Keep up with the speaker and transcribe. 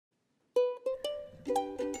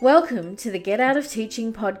Welcome to the Get Out of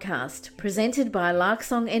Teaching podcast, presented by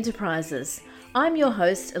Larksong Enterprises. I'm your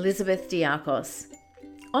host, Elizabeth Diakos.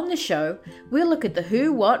 On the show, we'll look at the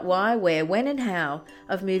who, what, why, where, when and how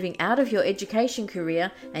of moving out of your education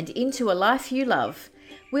career and into a life you love.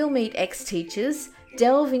 We'll meet ex-teachers,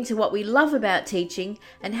 delve into what we love about teaching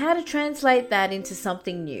and how to translate that into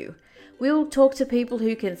something new. We'll talk to people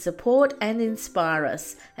who can support and inspire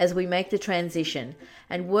us as we make the transition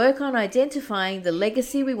and work on identifying the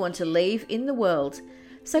legacy we want to leave in the world.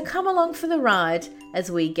 So come along for the ride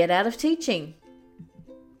as we get out of teaching.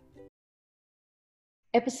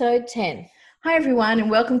 Episode 10. Hi everyone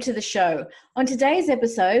and welcome to the show. On today's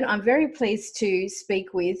episode, I'm very pleased to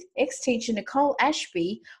speak with ex-teacher Nicole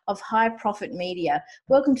Ashby of High Profit Media.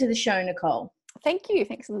 Welcome to the show, Nicole. Thank you.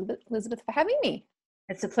 Thanks, Elizabeth, for having me.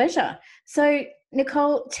 It's a pleasure. So,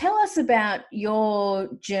 Nicole, tell us about your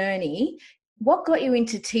journey. What got you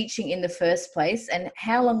into teaching in the first place, and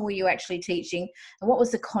how long were you actually teaching, and what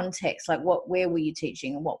was the context? Like, where were you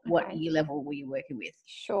teaching, and what year level were you working with?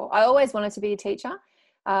 Sure. I always wanted to be a teacher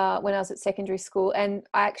when I was at secondary school, and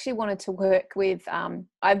I actually wanted to work with, I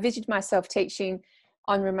envisioned myself teaching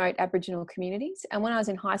on remote Aboriginal communities. And when I was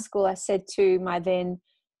in high school, I said to my then,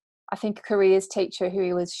 I think, careers teacher,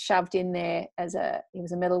 who was shoved in there he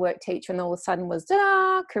was a metalwork teacher, and all of a sudden was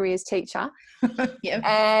careers teacher. Yep.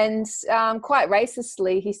 And quite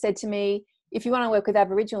racistly, he said to me, if you want to work with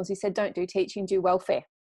Aboriginals, he said, don't do teaching, do welfare.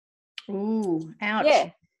 Ooh,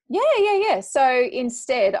 ouch. Yeah. So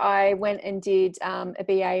instead I went and did a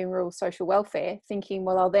BA in rural social welfare, thinking,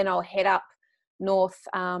 well, I'll head up north,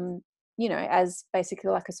 as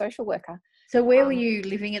basically like a social worker. So where were you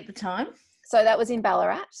living at the time? So that was in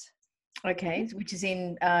Ballarat. Okay, which is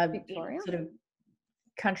in Victoria, sort of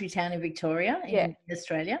country town in Victoria, in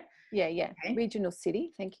Australia. Yeah. Okay. Regional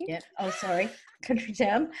city, thank you. Yeah. Oh, sorry, country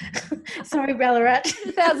town. Sorry, Ballarat.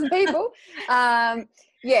 1,000 people. So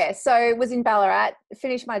was in Ballarat,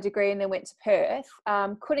 finished my degree and then went to Perth.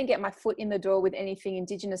 Couldn't get my foot in the door with anything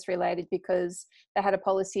Indigenous related because they had a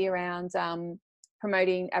policy around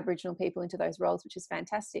promoting Aboriginal people into those roles, which is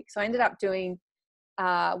fantastic. So I ended up doing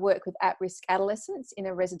work with at-risk adolescents in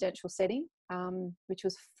a residential setting, which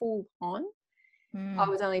was full on. I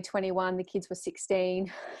was only 21, the kids were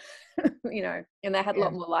 16, and they had a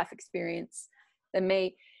lot more life experience than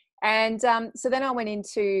me. And so then I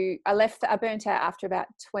burnt out after about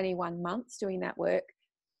 21 months doing that work,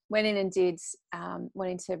 went in and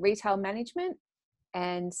went into retail management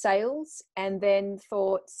and sales, and then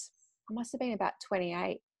thought, I must have been about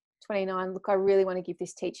 28, 29, look, I really want to give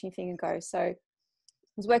this teaching thing a go. So I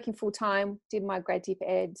was working full-time, did my grad dip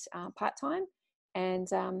ed part-time, and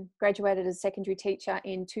graduated as a secondary teacher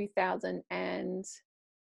in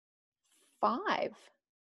 2005.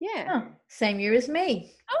 Yeah. Oh, same year as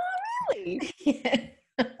me. Oh, really? Yeah.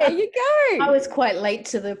 There you go. I was quite late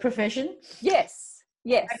to the profession. Yes.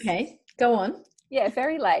 Okay, go on. Yeah,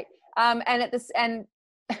 very late. And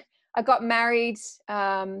I got married.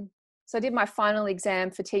 So I did my final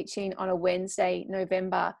exam for teaching on a Wednesday,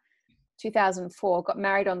 November 2004, got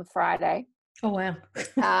married on the Friday. Oh, wow.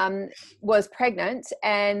 Was pregnant.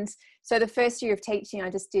 And so the first year of teaching,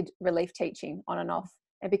 I just did relief teaching on and off.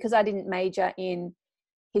 And because I didn't major in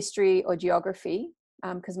history or geography,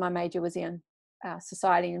 because my major was in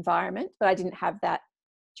society and environment, but I didn't have that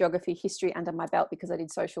geography, history under my belt because I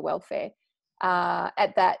did social welfare.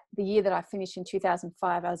 The year that I finished in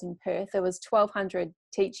 2005, I was in Perth. There was 1,200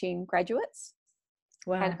 teaching graduates.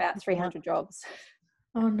 Wow. And about 300 jobs.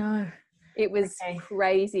 Oh, no. It was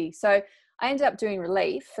crazy. So I ended up doing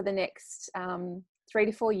relief for the next 3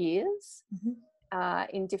 to 4 years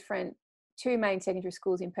in two main secondary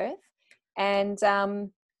schools in Perth, and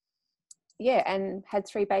and had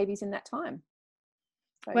 3 babies in that time.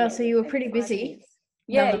 So you were pretty busy.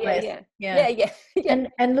 Yeah.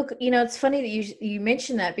 And look, it's funny that you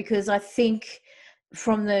mentioned that, because I think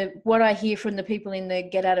from what I hear from the people in the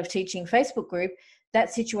Get Out of Teaching Facebook group, that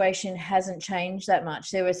situation hasn't changed that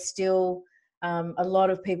much. There are still a lot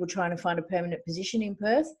of people trying to find a permanent position in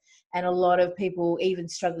Perth, and a lot of people even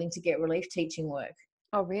struggling to get relief teaching work.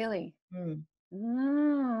 Oh, really?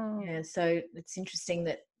 Yeah, so it's interesting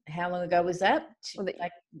that, how long ago was that?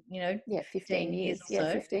 15 years.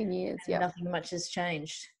 So, 15 years. Yeah, nothing much has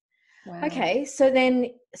changed. Wow. Okay, so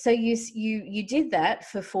you did that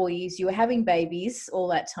for 4 years. You were having babies all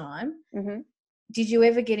that time. Mm-hmm. Did you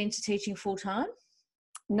ever get into teaching full time?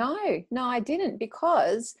 No, I didn't,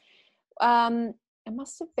 because it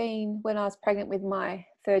must have been when I was pregnant with my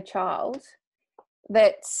third child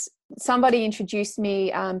that somebody introduced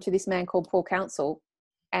me to this man called Paul Council,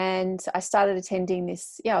 and I started attending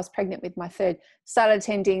this. I was pregnant with my third. Started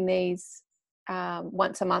attending these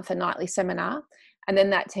once a month, a nightly seminar. And then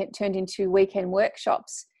that turned into weekend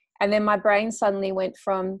workshops. And then my brain suddenly went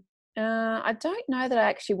from, I don't know that I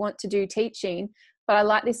actually want to do teaching, but I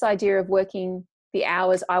like this idea of working the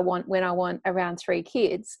hours I want when I want around 3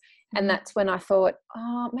 kids. And that's when I thought,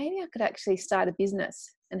 maybe I could actually start a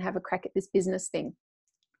business and have a crack at this business thing.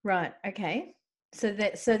 Right. Okay. So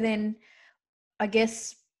then I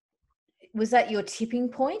guess, was that your tipping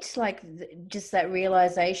point? Like just that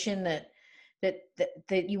realization that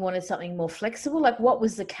you wanted something more flexible? Like what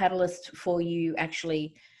was the catalyst for you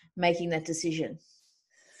actually making that decision?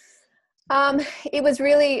 It was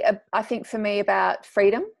really, I think for me, about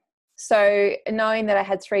freedom. So knowing that I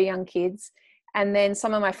had 3 young kids, and then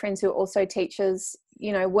some of my friends who are also teachers,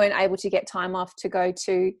 weren't able to get time off to go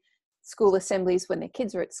to school assemblies when their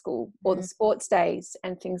kids are at school, or the sports days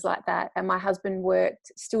and things like that. And my husband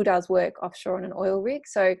still does work offshore on an oil rig.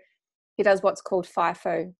 So he does what's called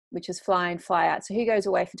FIFO, which is fly in, fly out. So he goes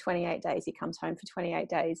away for 28 days. He comes home for 28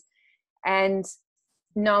 days. And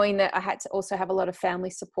knowing that I had to also have a lot of family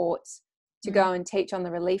support to go and teach on the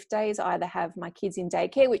relief days, I either have my kids in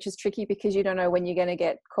daycare, which is tricky because you don't know when you're going to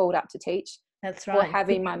get called up to teach. That's right. Or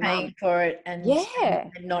having my mum for it and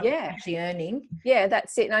not actually earning. Yeah,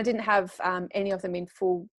 that's it. And I didn't have any of them in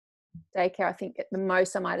full daycare. I think at the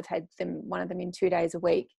most I might have had one of them in 2 days a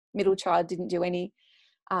week. Middle child didn't do any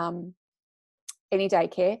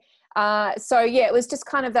daycare. So yeah, it was just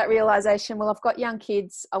kind of that realization. Well, I've got young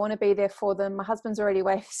kids. I want to be there for them. My husband's already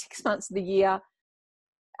away for 6 months of the year.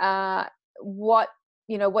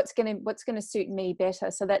 What's going to suit me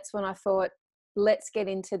better? So that's when I thought, let's get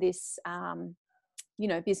into this,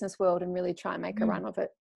 business world and really try and make a run of it.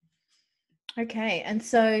 Okay. And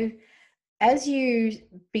so as you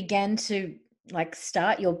began to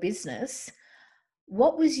start your business,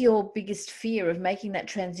 what was your biggest fear of making that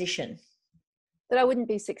transition? That I wouldn't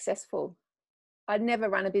be successful. I'd never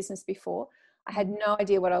run a business before. I had no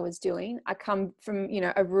idea what I was doing. I come from,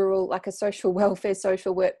 a rural, like a social welfare,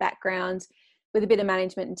 social work background with a bit of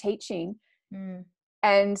management and teaching.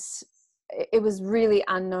 And it was really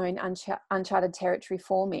unknown, uncharted territory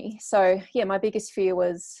for me. So yeah, my biggest fear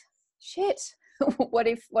was, shit, what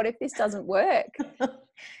if this doesn't work?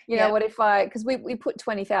 What if because we put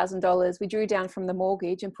 $20,000, we drew down from the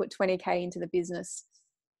mortgage and put 20K into the business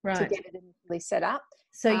to get it initially set up.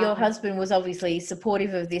 So your husband was obviously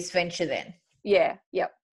supportive of this venture then? Yeah.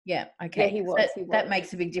 Yep. Yeah. Okay. Yeah, he was. That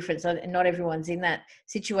makes a big difference. Not everyone's in that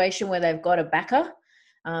situation where they've got a backer.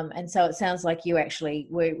 And so it sounds like you actually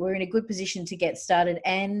were in a good position to get started,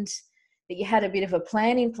 and that you had a bit of a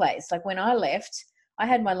plan in place. Like when I left, I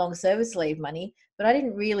had my long service leave money, but I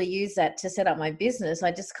didn't really use that to set up my business.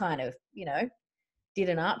 I just kind of, did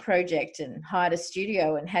an art project and hired a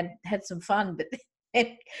studio and had some fun, but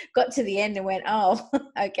it got to the end and went, oh,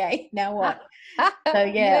 okay, now what? So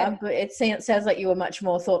yeah, it sounds like you were much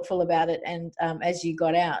more thoughtful about it, and as you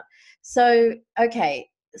got out. So okay,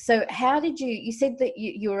 so how did you said that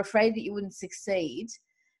you were afraid that you wouldn't succeed.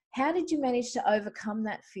 How did you manage to overcome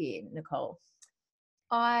that fear, Nicole?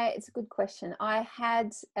 It's a good question. I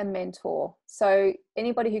had a mentor. So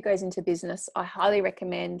anybody who goes into business, I highly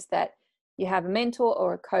recommend that you have a mentor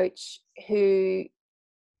or a coach who,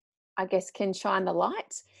 I guess, can shine the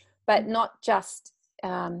light, but not just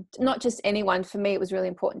anyone. For me, it was really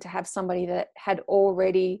important to have somebody that had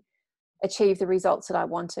already achieved the results that I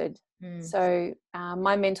wanted. So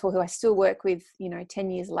my mentor, who I still work with, 10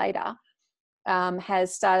 years later,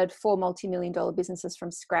 has started 4 multi-million-dollar businesses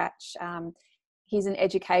from scratch. He's an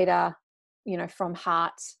educator, from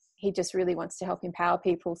heart. He just really wants to help empower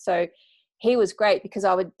people. So he was great because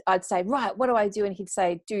I'd say, right, what do I do? And he'd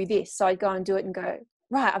say, do this. So I'd go and do it and go,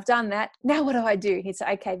 right, I've done that. Now what do I do? He'd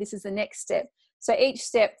say, okay, this is the next step. So each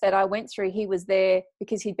step that I went through, he was there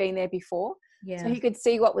because he'd been there before. Yeah. So he could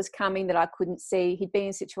see what was coming that I couldn't see. He'd been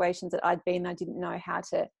in situations that I'd been, I didn't know how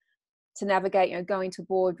to navigate, going to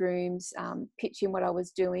boardrooms, pitching what I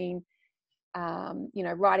was doing,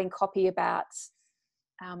 writing copy about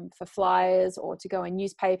for flyers or to go in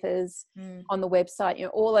newspapers on the website,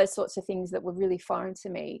 all those sorts of things that were really foreign to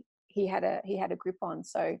me. He had a grip on.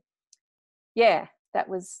 So yeah, that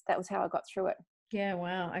was how I got through it. Yeah.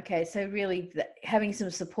 Wow. Okay. So really having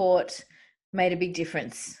some support made a big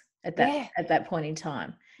difference at that point in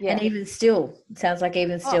time. Yeah. And even still, it sounds like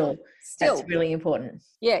still, that's really important.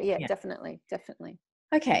 Yeah. Definitely.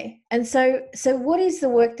 Okay. And so what is the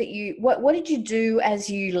work that what did you do as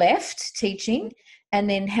you left teaching? And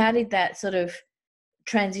then how did that sort of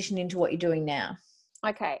transition into what you're doing now?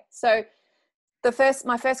 Okay. So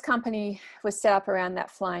my first company was set up around that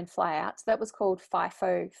fly in, fly out. So that was called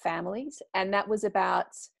FIFO Families. And that was about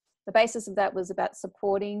the basis of that was about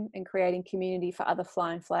supporting and creating community for other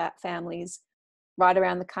fly and fly out families right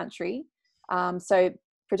around the country. So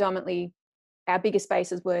predominantly our biggest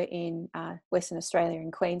bases were in Western Australia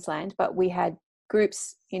and Queensland, but we had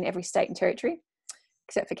groups in every state and territory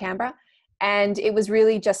except for Canberra. And it was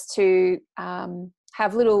really just to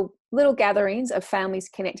have little gatherings of families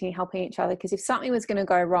connecting and helping each other. Because if something was going to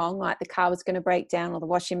go wrong, like the car was going to break down or the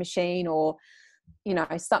washing machine or, you know,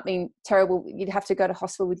 something terrible, you'd have to go to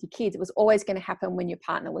hospital with your kids. It was always going to happen when your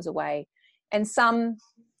partner was away. And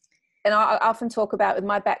I often talk about, with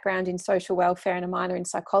my background in social welfare and a minor in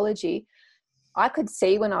psychology, I could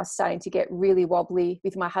see when I was starting to get really wobbly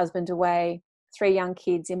with my husband away, 3 young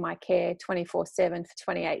kids in my care 24/7 for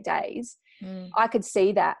 28 days. I could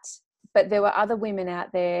see that. But there were other women out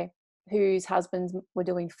there whose husbands were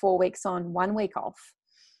doing 4 weeks on, 1 week off,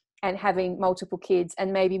 and having multiple kids,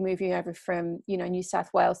 and maybe moving over from, you know, New South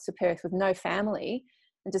Wales to Perth with no family,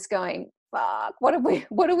 and just going, fuck, what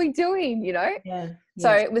are we doing, you know? Yeah.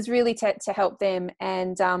 So it was really to help them.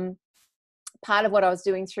 And part of what I was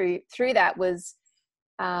doing through that was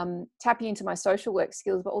tapping into my social work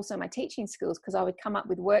skills, but also my teaching skills, because I would come up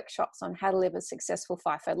with workshops on how to live a successful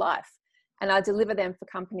FIFO life. And I deliver them for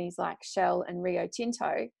companies like Shell and Rio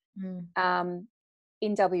Tinto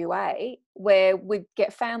in WA, where we'd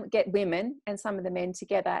get women and some of the men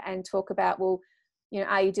together and talk about, well, you know,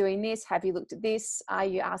 are you doing this? Have you looked at this? Are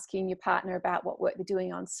you asking your partner about what work they're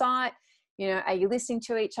doing on site? You know, are you listening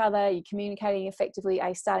to each other? Are you communicating effectively? Are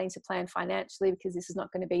you starting to plan financially? Because this is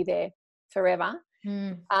not going to be there forever.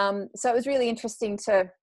 So it was really interesting to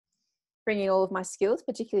bring in all of my skills,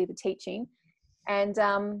 particularly the teaching. And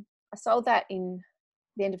I sold that in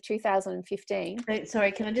the end of 2015.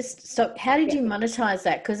 Sorry, can I just stop? How did you monetize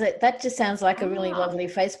that? Because that just sounds like a really lovely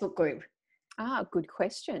Facebook group. Good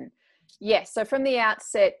question. Yes. So from the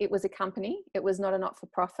outset, it was a company. It was not a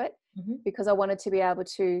not-for-profit, because I wanted to be able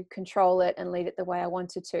to control it and lead it the way I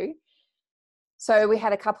wanted to. So we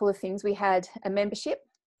had a couple of things. We had a membership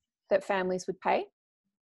that families would pay.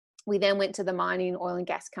 We then went to the mining, oil and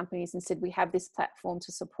gas companies and said, we have this platform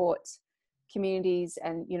to support communities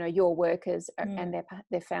and, you know, your workers and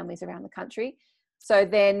their families around the country. So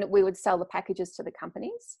then we would sell the packages to the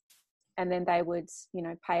companies, and then they would, you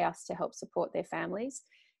know, pay us to help support their families.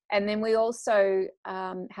 And then we also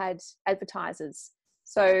had advertisers.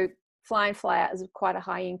 So fly and fly out is quite a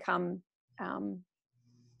high income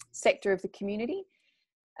sector of the community.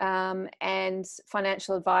 And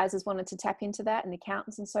financial advisors wanted to tap into that, and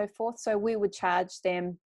accountants and so forth. So we would charge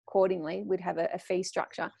them accordingly. We'd have a fee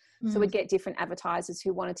structure. So we'd get different advertisers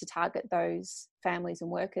who wanted to target those families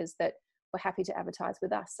and workers that were happy to advertise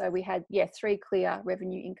with us. So we had, 3 clear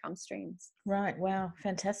revenue income streams. Right. Wow.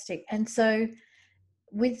 Fantastic. And so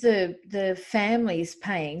with the families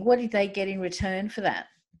paying, what did they get in return for that?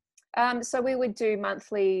 So we would do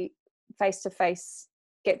monthly face-to-face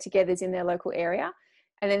get-togethers in their local area.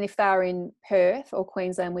 And then if they were in Perth or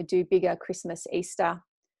Queensland, we'd do bigger Christmas, Easter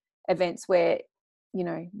events where, you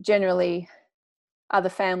know, generally other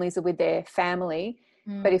families are with their family.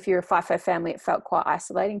 But if you're a FIFO family, it felt quite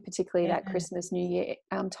isolating, particularly that Christmas, New Year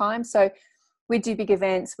time. So we'd do big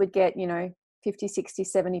events. We'd get, you know, 50, 60,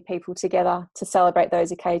 70 people together to celebrate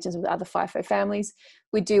those occasions with other FIFO families.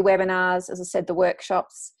 We'd do webinars, as I said, the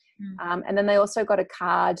workshops. And then they also got a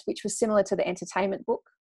card, which was similar to the entertainment book.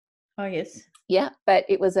 Oh, yes. Yeah, but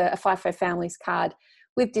it was a FIFO families card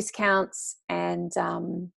with discounts and,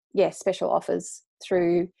 special offers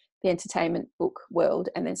through the entertainment book world,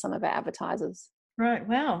 and then some of our advertisers. Right.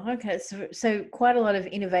 Wow. Okay. So quite a lot of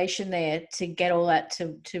innovation there to get all that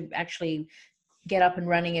to actually get up and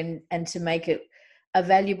running and to make it a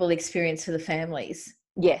valuable experience for the families.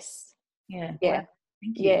 Yes. Yeah. Yeah. Wow.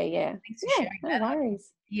 Thank you. Yeah. Thanks for sharing that. No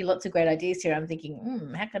worries. You lots of great ideas here. I'm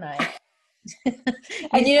thinking, how can I?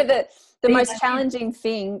 And you know, the most challenging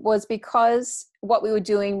thing was because what we were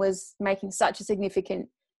doing was making such a significant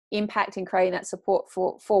impact in creating that support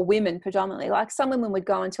for women predominantly. Like some women would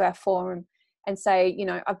go into our forum and say, you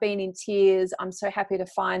know, I've been in tears. I'm so happy to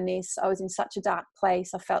find this. I was in such a dark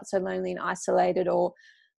place. I felt so lonely and isolated. Or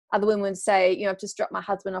other women would say, you know, I've just dropped my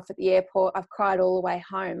husband off at the airport. I've cried all the way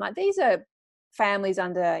home. Like these are families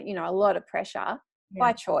under, you know, a lot of pressure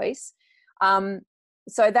by choice.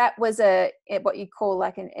 So that was what you call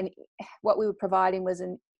like what we were providing was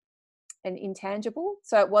an intangible.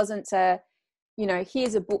 So it wasn't you know,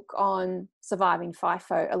 here's a book on surviving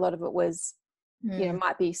FIFO. A lot of it was, you know,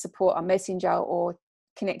 might be support on Messenger or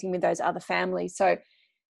connecting with those other families. So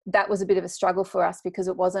that was a bit of a struggle for us because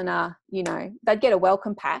it wasn't you know, they'd get a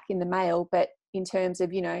welcome pack in the mail, but in terms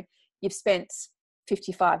of, you know, you've spent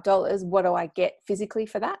 $55. What do I get physically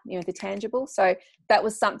for that? You know, the tangible. So that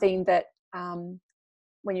was something that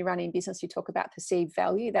when you're running business, you talk about perceived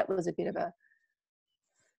value. That was a bit of a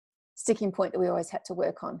sticking point that we always had to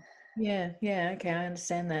work on. Yeah. Okay, I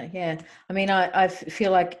understand that. Yeah. I mean, I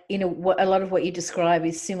feel like a lot of what you describe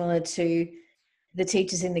is similar to the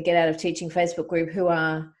teachers in the Get Out of Teaching Facebook group who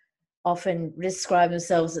are often describe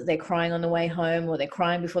themselves that they're crying on the way home, or they're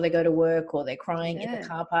crying before they go to work, or they're crying in the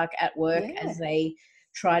car park at work as they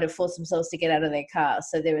try to force themselves to get out of their car.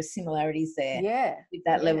 So there are similarities there with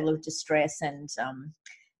that level of distress and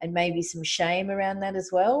maybe some shame around that as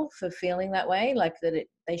well, for feeling that way, like that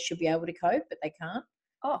they should be able to cope, but they can't.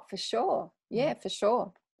 Oh, for sure. Yeah, for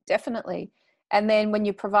sure. Definitely. And then when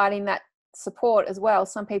you're providing that support as well,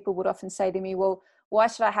 some people would often say to me, well, why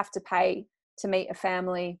should I have to pay to meet a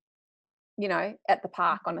family, you know, at the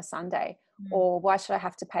park on a Sunday? Or why should I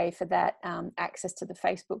have to pay for that access to the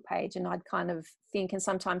Facebook page? And I'd kind of think and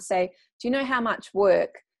sometimes say, do you know how much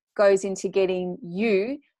work goes into getting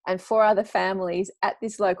you and 4 other families at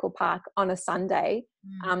this local park on a Sunday?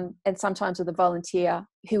 And sometimes with a volunteer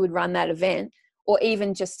who would run that event, or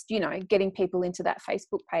even just, you know, getting people into that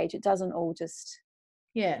Facebook page. It doesn't all just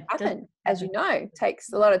happen, as you know. It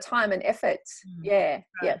takes a lot of time and effort. Yeah.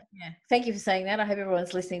 Thank you for saying that. I hope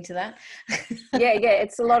everyone's listening to that. yeah,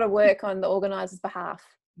 it's a lot of work on the organiser's behalf.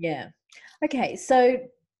 Yeah. Okay, so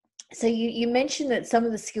you mentioned that some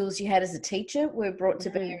of the skills you had as a teacher were brought to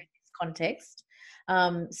bear in this context.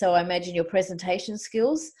 So I imagine your presentation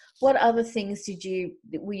skills. What other things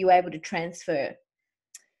were you able to transfer?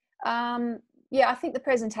 I think the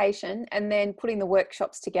presentation and then putting the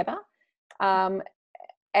workshops together.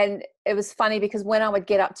 And it was funny because when I would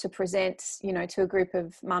get up to present, you know, to a group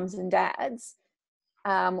of mums and dads,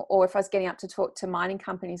 or if I was getting up to talk to mining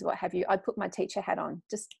companies or what have you, I'd put my teacher hat on,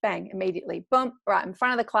 just bang, immediately, boom, right in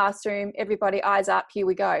front of the classroom, everybody eyes up, here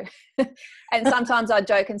we go. And sometimes I'd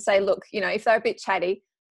joke and say, look, you know, if they're a bit chatty,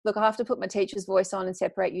 look, I have to put my teacher's voice on and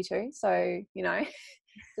separate you two. So, you know,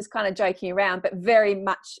 just kind of joking around, but very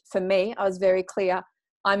much for me, I was very clear,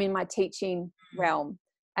 I'm in my teaching realm.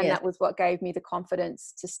 And that was what gave me the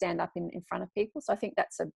confidence to stand up in front of people. So I think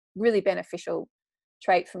that's a really beneficial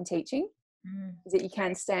trait from teaching, is that you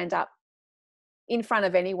can stand up in front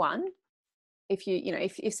of anyone. If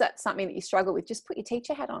if that's something that you struggle with, just put your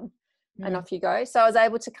teacher hat on and off you go. So I was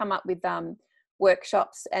able to come up with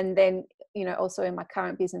workshops, and then, you know, also in my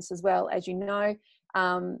current business as well, as you know,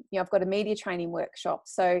 I've got a media training workshop.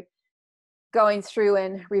 So going through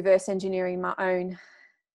and reverse engineering my own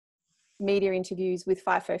media interviews with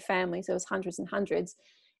FIFO families, there was hundreds and hundreds,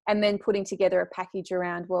 and then putting together a package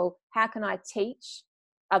around, well, how can I teach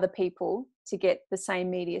other people to get the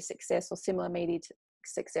same media success or similar media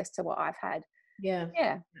success to what I've had? Yeah.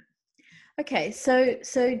 Okay, so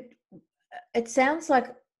it sounds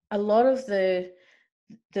like a lot of the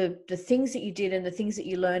things that you did and the things that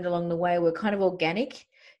you learned along the way were kind of organic.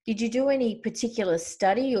 Did you do any particular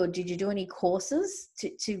study, or did you do any courses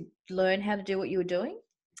to learn how to do what you were doing?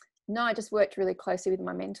 No, I just worked really closely with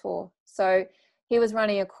my mentor. So he was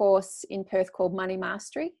running a course in Perth called Money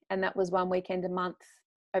Mastery, and that was one weekend a month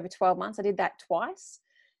over 12 months. I did that twice.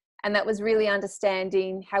 And that was really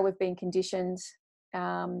understanding how we've been conditioned,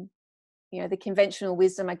 the conventional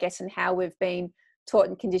wisdom, I guess, and how we've been taught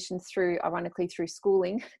and conditioned ironically through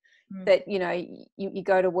schooling, that, you know, you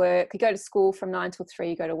go to work, you go to school from 9 till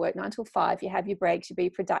 3, you go to work 9 till 5, you have your breaks, you be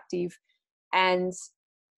productive. And,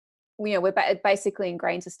 you know, it basically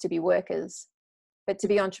ingrains us to be workers. But to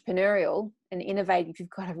be entrepreneurial and innovative, you've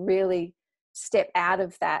got to really step out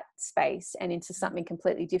of that space and into something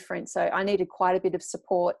completely different. So I needed quite a bit of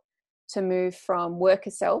support to move from worker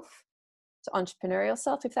self to entrepreneurial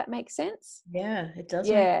self, if that makes sense. Yeah, it does.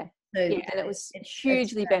 And it was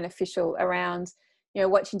hugely beneficial around, you know,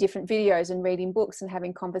 watching different videos and reading books and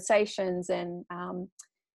having conversations, and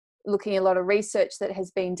looking at a lot of research that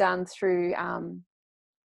has been done through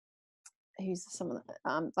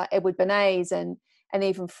like Edward Bernays and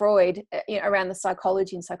even Freud, you know, around the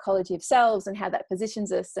psychology of selves and how that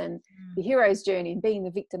positions us, and the hero's journey and being the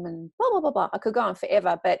victim and blah, blah, blah, blah. I could go on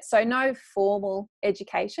forever, but so no formal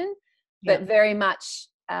education, but very much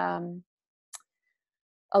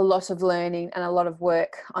a lot of learning and a lot of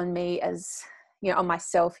work on me, as, you know, on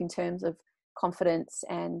myself in terms of confidence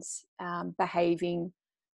and behaving,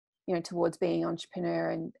 you know, towards being an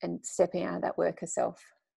entrepreneur and stepping out of that worker self.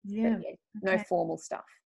 No formal stuff.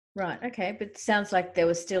 Right. Okay. But it sounds like there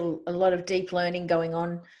was still a lot of deep learning going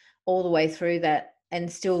on all the way through that,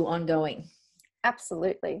 and still ongoing.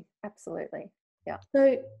 Absolutely. Yeah.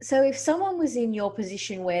 So if someone was in your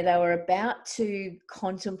position where they were about to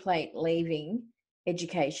contemplate leaving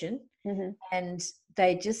education, and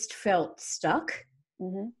they just felt stuck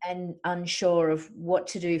and unsure of what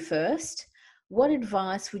to do first. What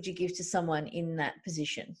advice would you give to someone in that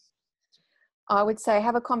position? I would say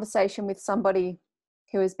have a conversation with somebody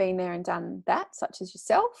who has been there and done that, such as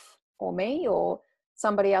yourself or me or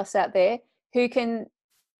somebody else out there who can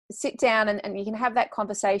sit down and you can have that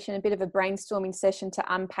conversation, a bit of a brainstorming session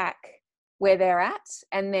to unpack where they're at,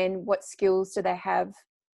 and then what skills do they have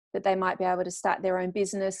that they might be able to start their own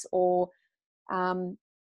business, or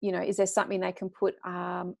is there something they can put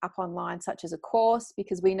up online, such as a course,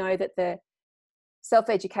 because we know that the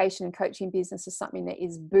self-education and coaching business is something that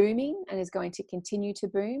is booming and is going to continue to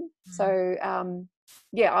boom. So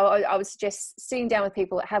I would suggest sitting down with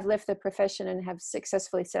people that have left the profession and have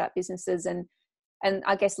successfully set up businesses, and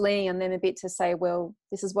I guess leaning on them a bit to say, well,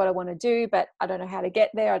 this is what I want to do, but I don't know how to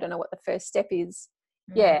get there. I don't know what the first step is.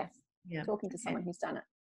 Talking to someone who's done it.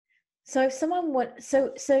 So if someone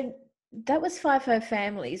so that was FIFO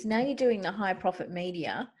Families. Now you're doing the High Profit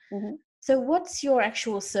Media. So what's your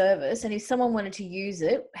actual service? And if someone wanted to use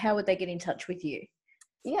it, how would they get in touch with you?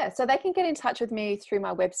 Yeah, so they can get in touch with me through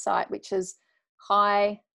my website, which is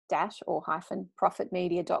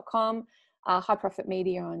high-profitmedia.com. High Profit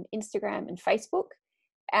Media on Instagram and Facebook.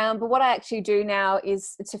 But what I actually do now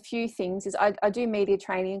is, it's a few things, is I do media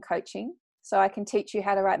training and coaching. So I can teach you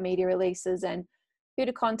how to write media releases and who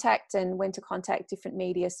to contact and when to contact different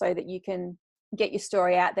media so that you can get your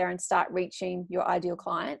story out there and start reaching your ideal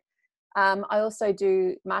client. I also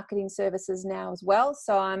do marketing services now as well.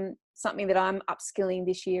 So something that I'm upskilling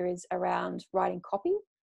this year is around writing copy.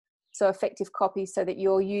 So effective copy, so that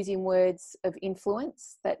you're using words of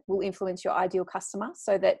influence that will influence your ideal customer,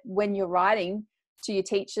 so that when you're writing to your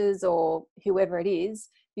teachers or whoever it is,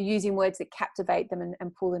 you're using words that captivate them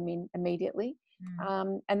and pull them in immediately.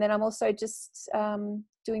 And then I'm also just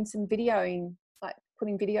doing some videoing, like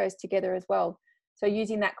putting videos together as well. So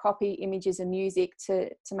using that copy, images and music to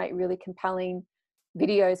make really compelling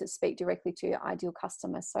videos that speak directly to your ideal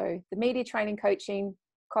customer. So the media training, coaching,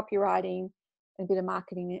 copywriting, and a bit of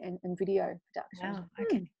marketing and video production. Wow,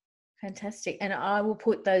 okay. Fantastic. And I will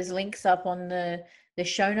put those links up on the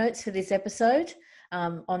show notes for this episode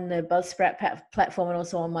on the Buzzsprout platform and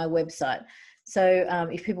also on my website. So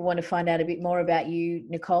if people want to find out a bit more about you,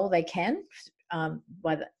 Nicole, they can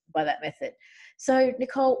by that method. So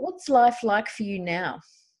Nicole, what's life like for you now?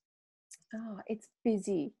 Oh, it's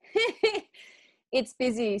busy. It's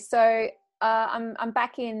busy. So I'm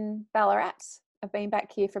back in Ballarat. I've been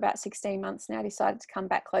back here for about 16 months now. Decided to come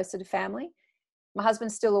back closer to family. My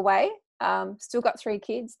husband's still away. Still got 3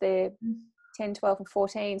 kids. They're 10, 12 and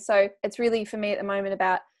 14. So it's really for me at the moment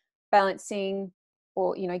about balancing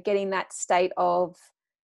or, getting that state of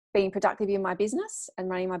being productive in my business and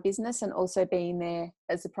running my business, and also being there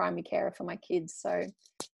as the primary carer for my kids. So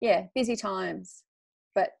yeah, busy times,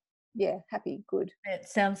 but yeah, happy, good. It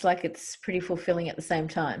sounds like it's pretty fulfilling at the same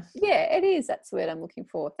time. Yeah, it is. That's the word I'm looking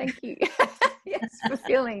for. Thank you. Yes,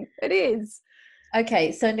 fulfilling. It is.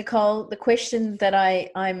 Okay, so Nicole, the question that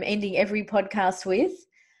I'm ending every podcast with,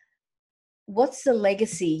 what's the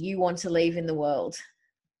legacy you want to leave in the world?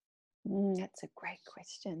 That's a great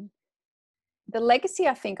question. The legacy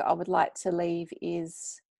I think I would like to leave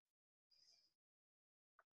is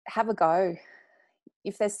have a go.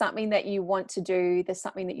 If there's something that you want to do, there's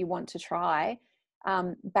something that you want to try,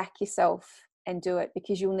 back yourself and do it,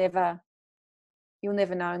 because you'll never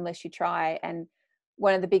know unless you try. And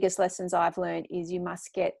one of the biggest lessons I've learned is you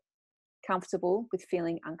must get comfortable with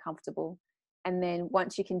feeling uncomfortable. And then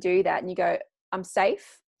once you can do that and you go, I'm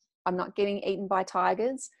safe, I'm not getting eaten by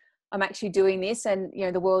tigers, I'm actually doing this, and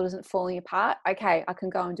the world isn't falling apart. Okay, I can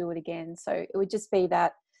go and do it again. So it would just be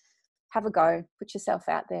that, have a go, put yourself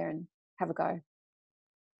out there and have a go.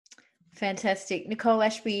 Fantastic. Nicole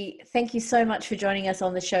Ashby, thank you so much for joining us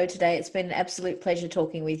on the show today. It's been an absolute pleasure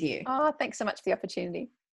talking with you. Oh, thanks so much for the opportunity.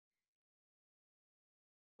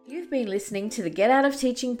 You've been listening to the Get Out of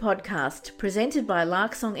Teaching podcast, presented by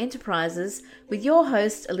Lark Song Enterprises, with your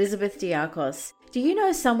host, Elizabeth Diakos. Do you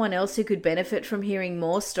know someone else who could benefit from hearing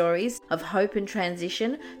more stories of hope and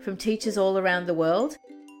transition from teachers all around the world?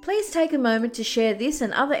 Please take a moment to share this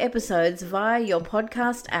and other episodes via your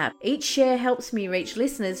podcast app. Each share helps me reach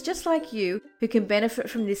listeners just like you who can benefit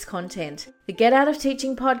from this content. The Get Out of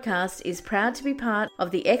Teaching podcast is proud to be part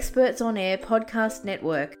of the Experts on Air podcast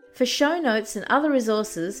network. For show notes and other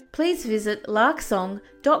resources, please visit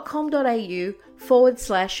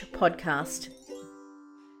larksong.com.au/podcast.